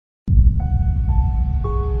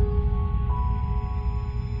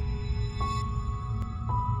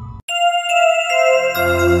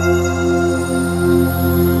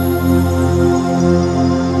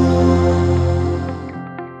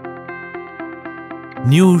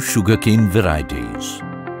New sugarcane varieties.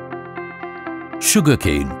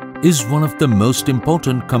 Sugarcane is one of the most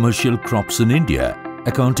important commercial crops in India,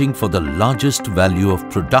 accounting for the largest value of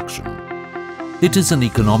production. It is an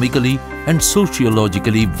economically and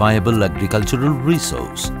sociologically viable agricultural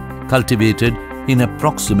resource, cultivated in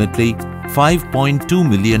approximately 5.2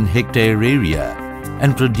 million hectare area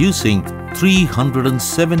and producing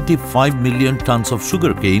 375 million tons of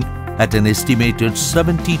sugarcane at an estimated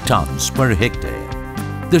 70 tons per hectare.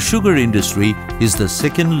 The sugar industry is the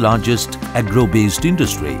second largest agro-based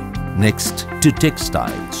industry, next to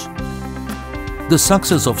textiles. The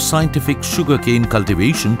success of scientific sugarcane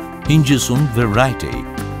cultivation hinges on variety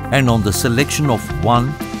and on the selection of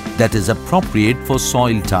one that is appropriate for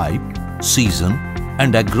soil type, season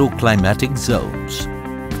and agro-climatic zones.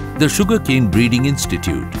 The Sugarcane Breeding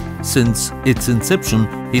Institute, since its inception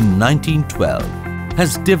in 1912,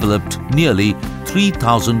 has developed nearly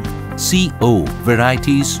 3,000 CO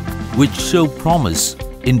varieties which show promise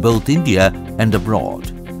in both India and abroad.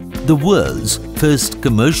 The world's first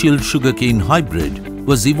commercial sugarcane hybrid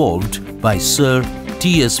was evolved by Sir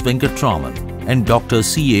T.S. Venkatraman and Dr.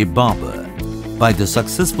 C.A. Barber by the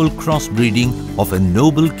successful crossbreeding of a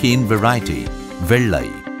noble cane variety, Vellai,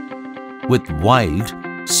 with wild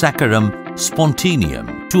Saccharum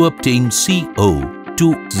spontaneum to obtain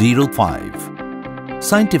CO205.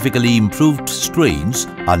 Scientifically improved strains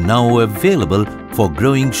are now available for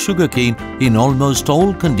growing sugarcane in almost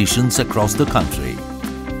all conditions across the country.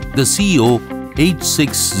 The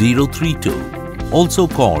CO86032, also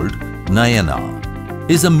called Nayana,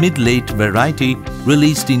 is a mid-late variety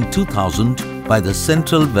released in 2000 by the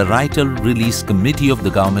Central Varietal Release Committee of the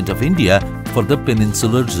Government of India for the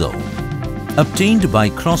Peninsular Zone. Obtained by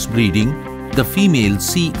crossbreeding the female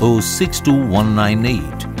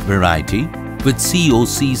CO62198 variety with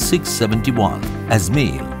COC671 as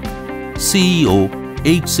male.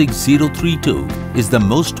 CO86032 is the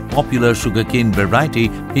most popular sugarcane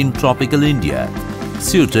variety in tropical India,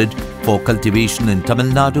 suited for cultivation in Tamil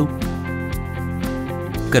Nadu,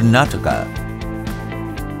 Karnataka,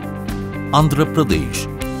 Andhra Pradesh,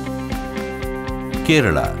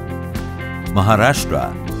 Kerala,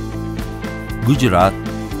 Maharashtra, Gujarat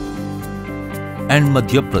and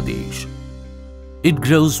Madhya Pradesh. It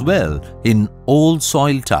grows well in all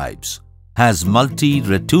soil types, has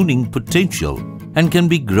multi-retaining potential and can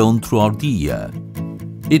be grown throughout the year.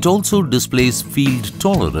 It also displays field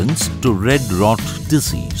tolerance to red rot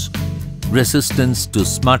disease, resistance to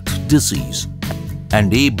smut disease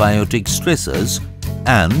and abiotic stressors,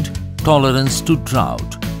 and tolerance to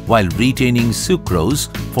drought while retaining sucrose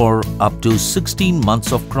for up to 16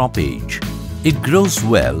 months of crop age. It grows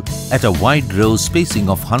well at a wide row spacing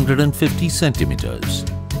of 150 centimeters.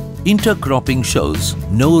 Intercropping shows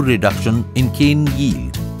no reduction in cane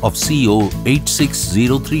yield of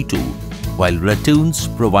CO86032, while ratoons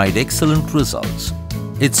provide excellent results.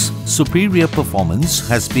 Its superior performance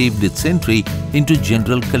has paved its entry into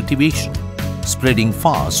general cultivation, spreading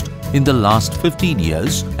fast in the last 15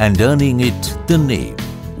 years and earning it the name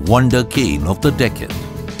Wonder Cane of the Decade.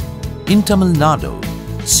 In Tamil Nadu,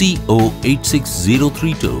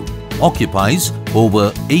 CO86032 occupies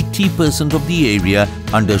over 80% of the area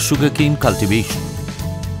under sugarcane cultivation.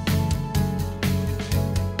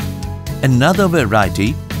 Another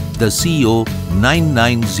variety, the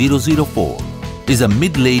CO99004, is a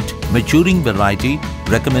mid-late maturing variety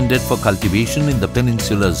recommended for cultivation in the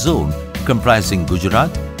Peninsular Zone comprising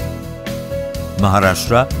Gujarat,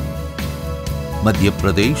 Maharashtra, Madhya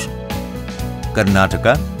Pradesh,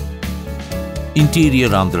 Karnataka, Interior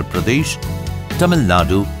Andhra Pradesh, Tamil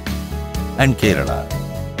Nadu and Kerala.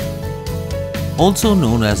 Also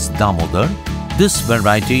known as Damodar, this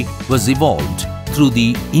variety was evolved through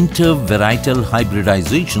the intervarietal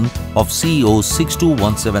hybridization of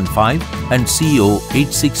CO62175 and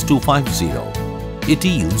CO86250. It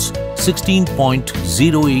yields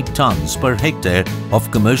 16.08 tons per hectare of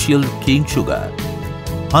commercial cane sugar,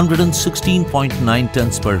 116.9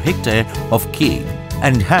 tons per hectare of cane,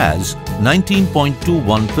 and has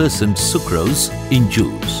 19.21% sucrose in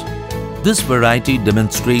juice. This variety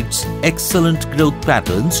demonstrates excellent growth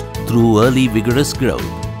patterns through early vigorous growth,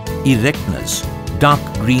 erectness, dark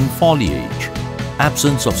green foliage,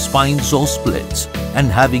 absence of spines or splits, and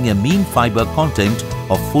having a mean fiber content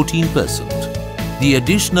of 14%. The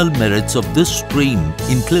additional merits of this strain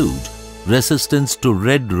include resistance to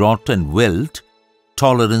red rot and wilt,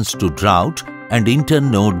 tolerance to drought, and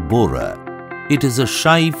internode borer. It is a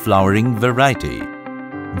shy flowering variety.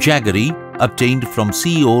 Jaggery, obtained from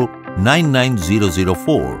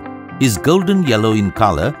CO99004, is golden yellow in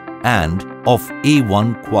color and of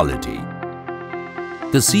A1 quality.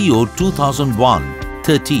 The CO2001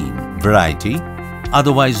 13 variety,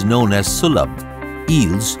 otherwise known as Sulabh,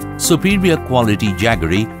 yields superior quality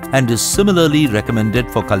jaggery and is similarly recommended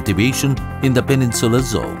for cultivation in the Peninsular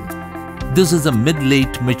Zone. This is a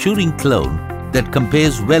mid-late maturing clone that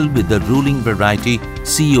compares well with the ruling variety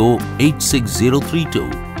CO 86032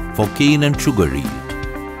 for cane and sugar yield.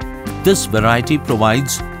 This variety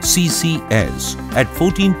provides CCS at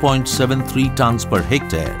 14.73 tons per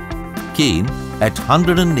hectare, cane at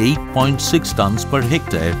 108.6 tons per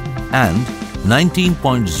hectare and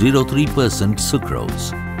 19.03%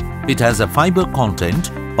 sucrose. It has a fiber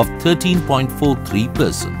content of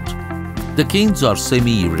 13.43%. The canes are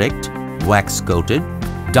semi-erect, wax-coated,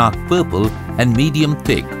 dark purple and medium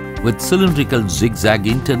thick with cylindrical zigzag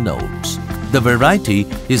internodes. The variety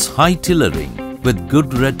is high-tillering with good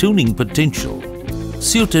ratooning potential.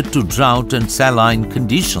 Suited to drought and saline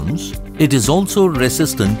conditions, it is also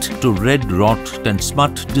resistant to red rot and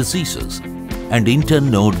smut diseases and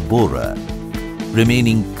internode borer,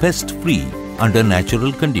 remaining pest-free under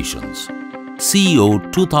natural conditions. CO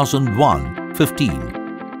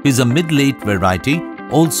 2001-15 is a mid-late variety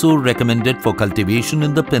also recommended for cultivation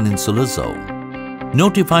in the Peninsular Zone.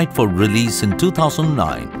 Notified for release in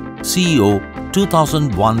 2009, CO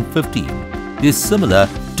 2001-15 is similar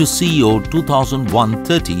to CO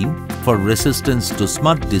 2001-13 for resistance to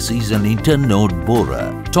smut disease and internode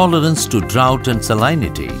borer, tolerance to drought and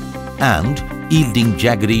salinity, and yielding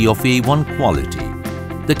jaggery of A1 quality.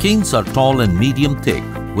 The canes are tall and medium thick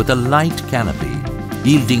with a light canopy,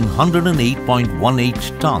 yielding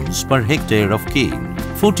 108.18 tons per hectare of cane,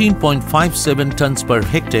 14.57 tons per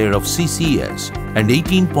hectare of CCS and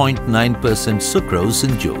 18.9% sucrose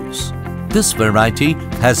in juice. This variety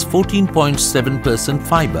has 14.7%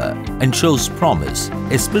 fiber and shows promise,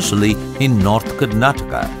 especially in North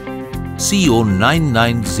Karnataka. CO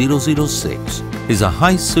 99006 is a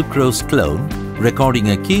high sucrose clone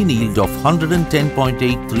recording a cane yield of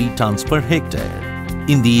 110.83 tons per hectare.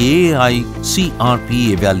 In the ICAR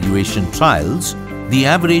evaluation trials, the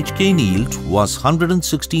average cane yield was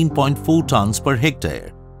 116.4 tons per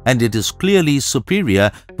hectare, and it is clearly superior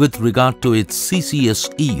with regard to its CCS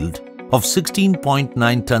yield of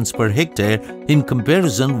 16.9 tons per hectare in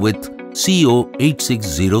comparison with CO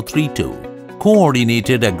 86032.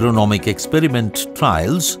 Coordinated agronomic experiment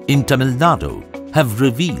trials in Tamil Nadu have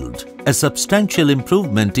revealed a substantial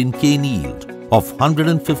improvement in cane yield of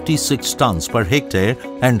 156 tons per hectare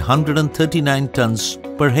and 139 tons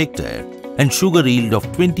per hectare, and sugar yield of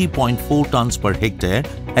 20.4 tons per hectare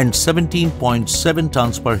and 17.7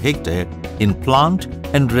 tons per hectare in plant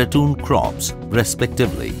and ratoon crops,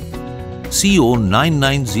 respectively. CO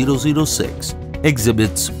 99006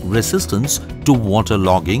 exhibits resistance to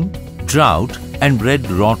waterlogging, drought and red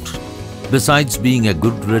rot, besides being a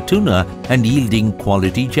good ratooner and yielding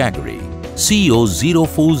quality jaggery. CO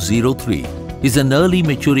 0403 is an early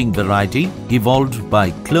maturing variety evolved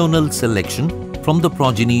by clonal selection from the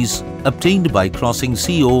progenies obtained by crossing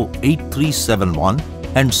CO 8371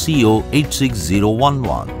 and CO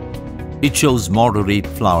 86011. It shows moderate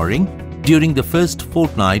flowering during the first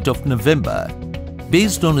fortnight of November.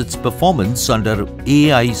 Based on its performance under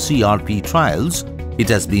AICRP trials, it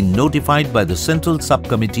has been notified by the Central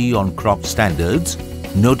Subcommittee on Crop Standards,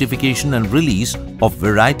 Notification and Release of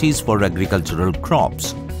Varieties for Agricultural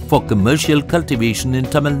Crops for commercial cultivation in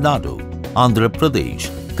Tamil Nadu, Andhra Pradesh,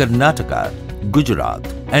 Karnataka, Gujarat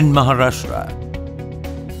and Maharashtra.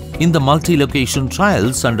 In the multi-location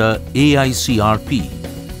trials under AICRP,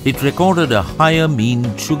 it recorded a higher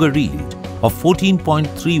mean sugar yield of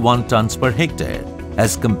 14.31 tons per hectare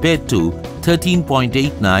as compared to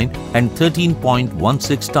 13.89 and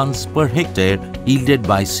 13.16 tons per hectare yielded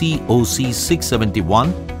by COC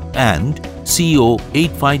 671 and CO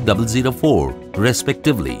 85004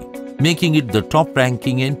 respectively, making it the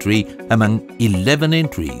top-ranking entry among 11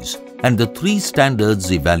 entries and the 3 standards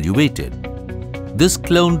evaluated. This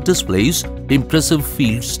clone displays impressive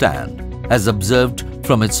field stand as observed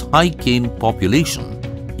from its high cane population,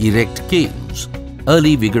 erect canes,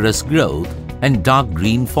 early vigorous growth and dark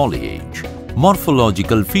green foliage.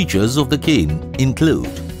 Morphological features of the cane include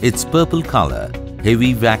its purple color,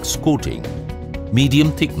 heavy wax coating,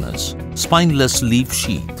 medium thickness, spineless leaf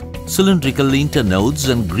sheath, cylindrical internodes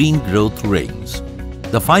and green growth rings.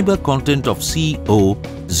 The fiber content of CO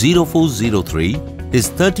 0403 is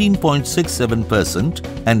 13.67%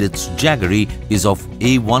 and its jaggery is of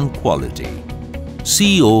A1 quality.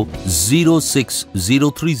 CO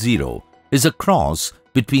 06030 is a cross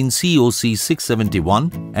between COC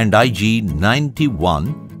 671 and IG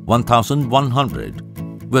 91-1100,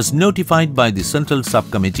 was notified by the Central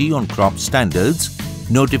Subcommittee on Crop Standards,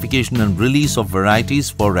 Notification and release of varieties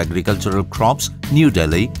for agricultural crops, New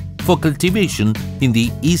Delhi, for cultivation in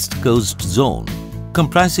the East Coast Zone,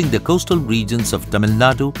 comprising the coastal regions of Tamil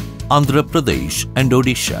Nadu, Andhra Pradesh and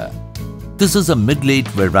Odisha. This is a mid-late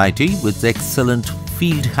variety with excellent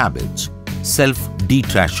field habits,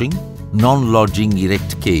 self-detrashing, non-lodging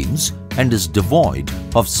erect canes and is devoid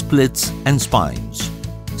of splits and spines.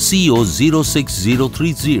 CO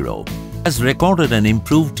 06030 has recorded an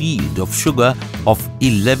improved yield of sugar of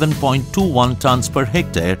 11.21 tons per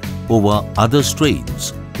hectare over other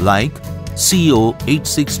strains like CO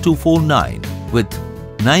 86249 with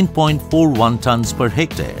 9.41 tons per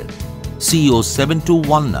hectare, CO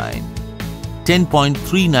 7219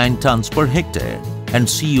 10.39 tons per hectare and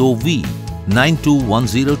COV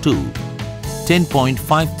 92102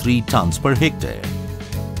 10.53 tons per hectare.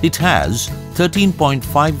 It has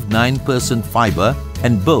 13.59% fiber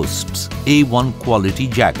and boasts A1 quality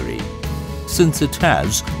jaggery. Since it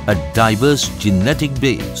has a diverse genetic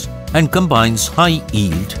base and combines high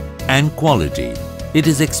yield and quality, it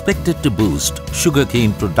is expected to boost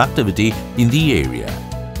sugarcane productivity in the area.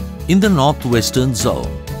 In the northwestern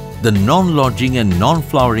zone, the non-lodging and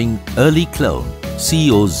non-flowering early clone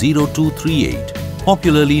CO 0238,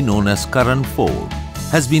 popularly known as Karan 4,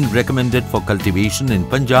 has been recommended for cultivation in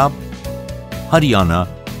Punjab, Haryana,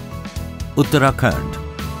 Uttarakhand,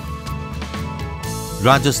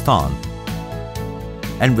 Rajasthan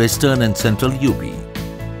and western and central UP.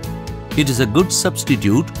 It is a good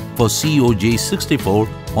substitute for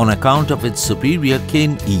COJ64 on account of its superior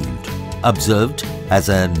cane yield, observed as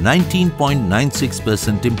a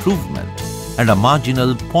 19.96% improvement and a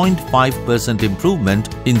marginal 0.5%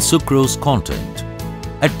 improvement in sucrose content.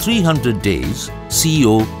 At 300 days,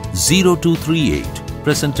 CO 0238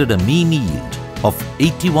 presented a mean yield of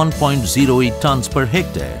 81.08 tons per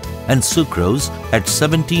hectare and sucrose at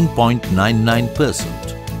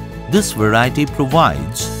 17.99%. This variety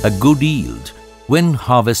provides a good yield when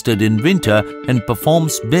harvested in winter and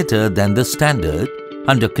performs better than the standard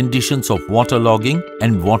under conditions of waterlogging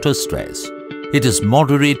and water stress. It is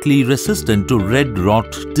moderately resistant to red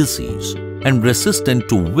rot disease and resistant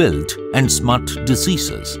to wilt and smut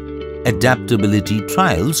diseases. Adaptability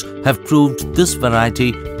trials have proved this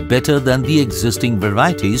variety better than the existing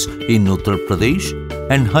varieties in Uttar Pradesh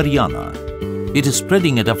and Haryana. It is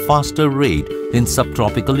spreading at a faster rate in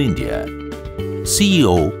subtropical India.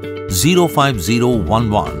 CO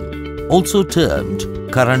 05011, also termed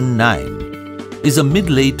Karan 9, is a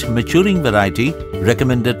mid-late maturing variety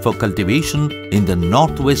recommended for cultivation in the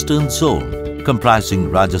northwestern zone comprising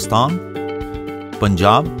Rajasthan,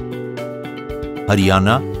 Punjab,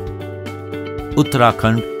 Haryana,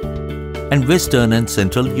 Uttarakhand and western and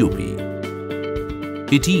central UP.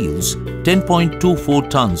 It yields 10.24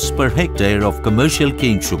 tons per hectare of commercial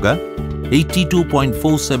cane sugar,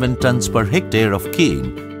 82.47 tons per hectare of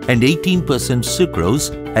cane and 18%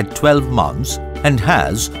 sucrose at 12 months and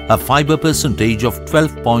has a fiber percentage of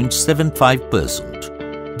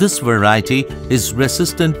 12.75%. This variety is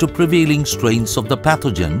resistant to prevailing strains of the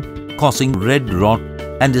pathogen causing red rot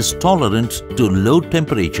and is tolerant to low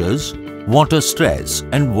temperatures, water stress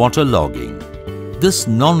and water logging. This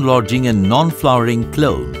non-lodging and non-flowering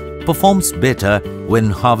clone performs better when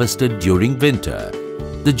harvested during winter.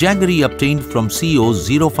 The jaggery obtained from CO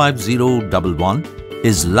 05011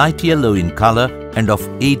 is light yellow in color and of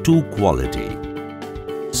A2 quality.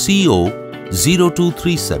 CO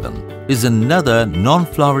 0237 is another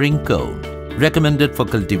non-flowering cone recommended for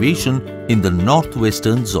cultivation in the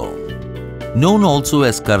northwestern zone. Known also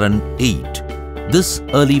as Karan 8, this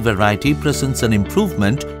early variety presents an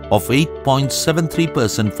improvement of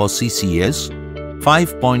 8.73% for CCS,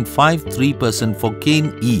 5.53% for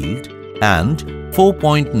cane yield and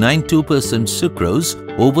 4.92% sucrose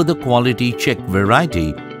over the quality check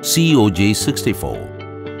variety COJ64.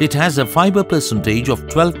 It has a fiber percentage of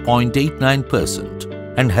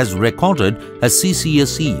 12.89% and has recorded a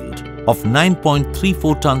CCS yield of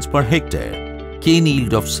 9.34 tons per hectare, cane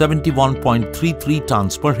yield of 71.33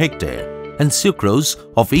 tons per hectare and sucrose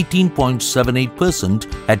of 18.78%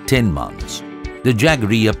 at 10 months. The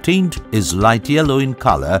jaggery obtained is light yellow in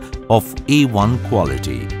color of A1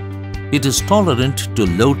 quality. It is tolerant to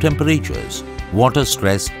low temperatures, water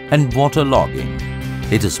stress and water logging.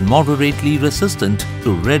 It is moderately resistant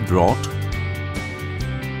to red rot.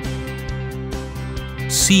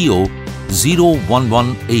 CO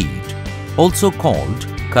 0118, also called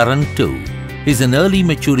Karan 2, is an early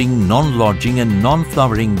maturing non-lodging and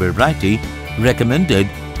non-flowering variety recommended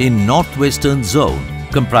in northwestern zone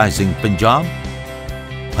comprising Punjab,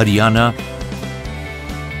 Haryana,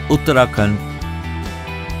 Uttarakhand,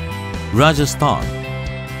 Rajasthan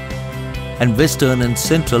and western and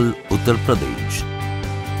central Uttar Pradesh.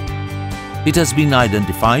 It has been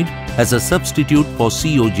identified as a substitute for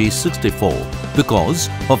COJ64 because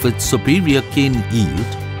of its superior cane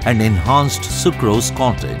yield and enhanced sucrose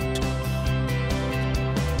content.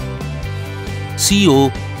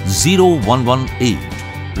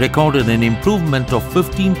 CO0118 recorded an improvement of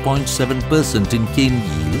 15.7% in cane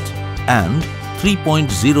yield and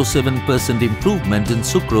 3.07% improvement in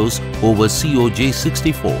sucrose over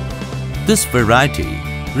COJ64. This variety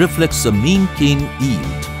reflects a mean cane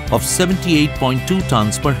yield of 78.2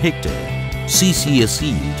 tons per hectare, CCS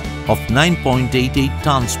yield of 9.88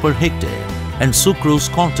 tons per hectare and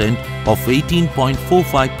sucrose content of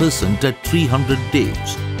 18.45% at 300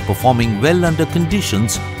 days, performing well under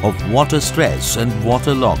conditions of water stress and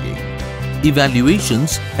waterlogging.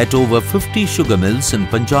 Evaluations at over 50 sugar mills in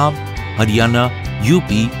Punjab, Haryana,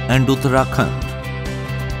 UP and Uttarakhand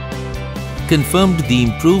confirmed the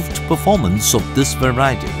improved performance of this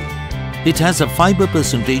variety. It has a fiber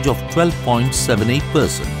percentage of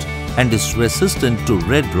 12.78% and is resistant to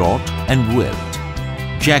red rot and wilt.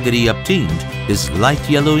 Jaggery obtained is light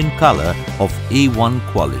yellow in color of A1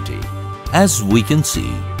 quality. As we can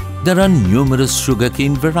see, there are numerous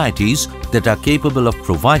sugarcane varieties that are capable of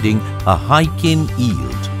providing a high cane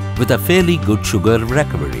yield with a fairly good sugar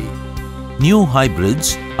recovery. New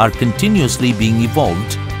hybrids are continuously being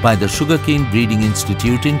evolved by the Sugarcane Breeding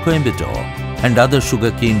Institute in Coimbatore and other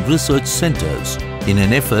sugarcane research centers in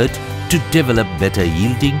an effort to develop better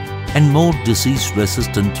yielding and more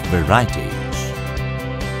disease-resistant variety.